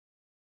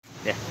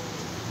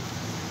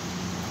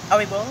Are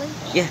we rolling?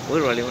 Yeah,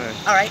 we're rolling.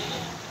 All right.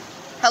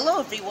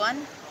 Hello,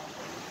 everyone.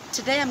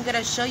 Today I'm going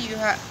to show you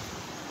how...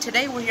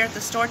 Today we're here at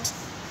the store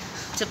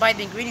to buy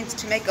the ingredients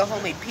to make a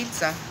homemade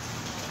pizza.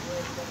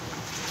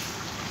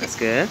 That's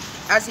good.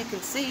 As you can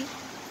see,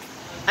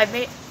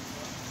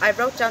 I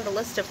wrote down the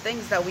list of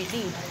things that we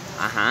need.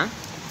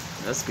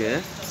 That's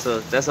good. So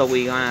that's what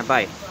we're gonna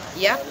buy.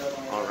 Yeah.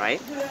 All right.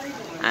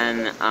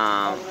 And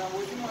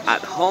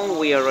at home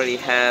we already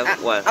have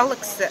what? I'll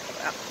accept.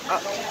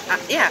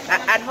 Yeah.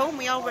 At home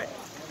we already.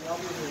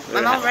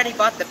 My mom already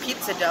bought the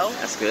pizza dough.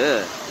 That's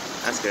good.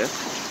 That's good.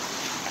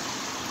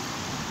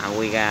 And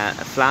we got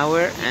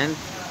flour and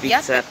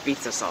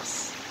pizza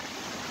sauce.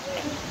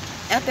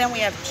 And then we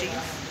have cheese.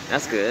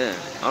 That's good.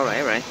 All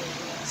right, right.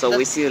 So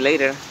we see you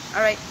later.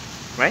 All right.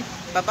 Right?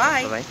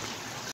 Bye-bye. Bye-bye.